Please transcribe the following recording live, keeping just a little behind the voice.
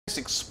This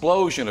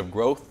explosion of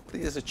growth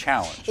is a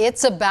challenge.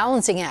 It's a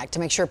balancing act to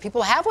make sure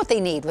people have what they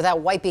need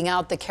without wiping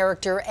out the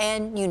character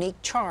and unique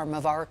charm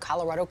of our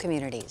Colorado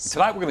communities.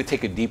 Tonight we're going to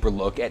take a deeper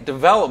look at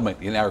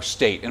development in our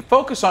state and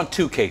focus on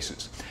two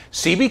cases.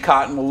 CB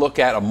Cotton will look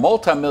at a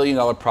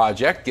multi-million-dollar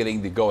project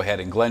getting the go-ahead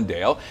in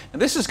Glendale, and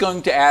this is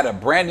going to add a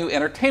brand new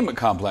entertainment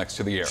complex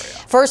to the area.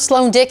 First,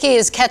 Sloan Dickey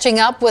is catching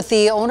up with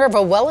the owner of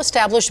a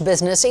well-established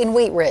business in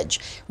Wheat Ridge,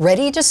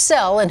 ready to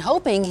sell and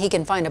hoping he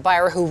can find a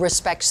buyer who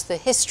respects the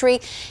history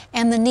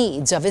and the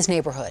needs of his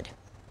neighborhood.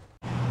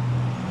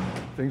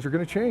 Things are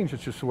going to change.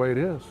 It's just the way it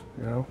is,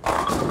 you know.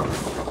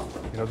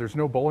 There's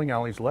no bowling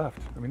alleys left.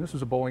 I mean, this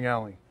is a bowling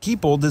alley. He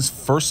bowled his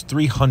first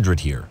 300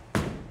 here.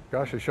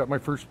 Gosh, I shot my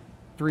first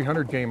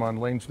 300 game on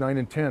lanes 9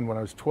 and 10 when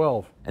I was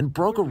 12. And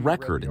broke a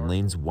record in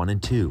lanes 1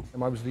 and 2.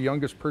 And I was the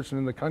youngest person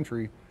in the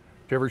country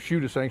to ever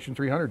shoot a sanctioned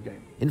 300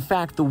 game. In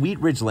fact, the Wheat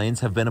Ridge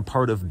lanes have been a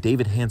part of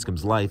David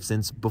Hanscom's life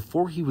since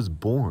before he was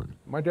born.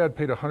 My dad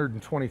paid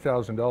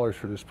 $120,000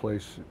 for this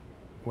place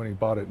when he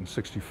bought it in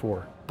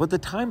 '64. But the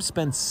time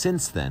spent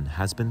since then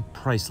has been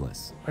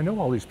priceless. I know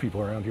all these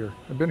people around here.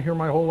 I've been here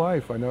my whole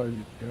life. I know,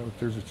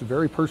 it's a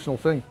very personal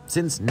thing.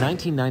 Since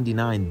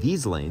 1999,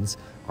 these lanes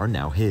are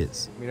now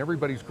his. I mean,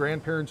 everybody's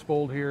grandparents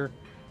bowled here,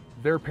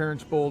 their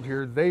parents bowled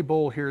here, they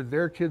bowl here,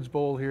 their kids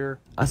bowl here.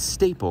 A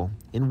staple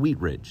in Wheat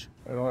Ridge.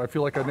 I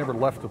feel like I never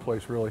left the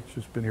place, really. It's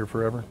just been here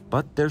forever.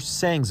 But there's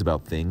sayings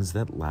about things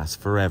that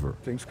last forever.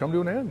 Things come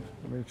to an end.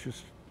 I mean,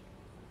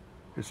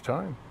 it's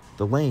time.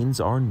 The lanes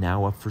are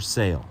now up for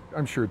sale.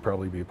 I'm sure it'd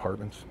probably be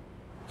apartments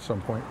at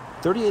some point.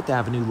 38th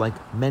Avenue, like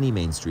many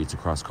main streets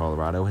across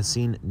Colorado, has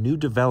seen new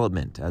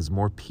development as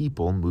more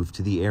people move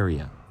to the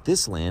area.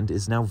 This land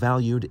is now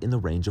valued in the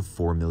range of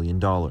 $4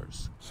 million.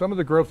 Some of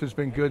the growth has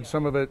been good,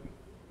 some of it,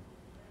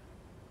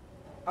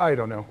 I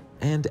don't know.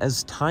 And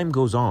as time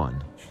goes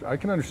on, I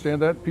can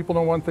understand that. People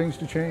don't want things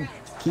to change.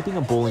 Keeping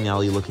a bowling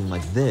alley looking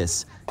like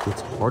this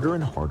gets harder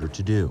and harder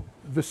to do.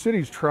 The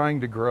city's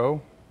trying to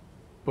grow,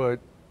 but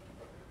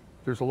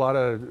there's a lot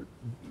of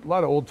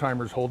old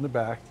timers holding it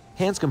back.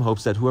 Hanscom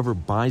hopes that whoever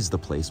buys the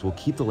place will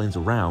keep the lanes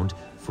around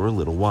for a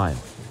little while.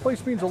 The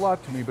place means a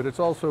lot to me, but it's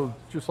also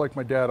just like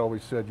my dad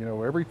always said,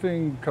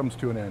 everything comes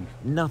to an end.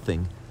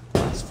 Nothing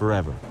lasts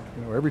forever.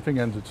 Everything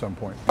ends at some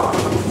point.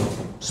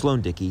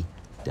 Sloan Dickey,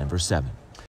 Denver 7.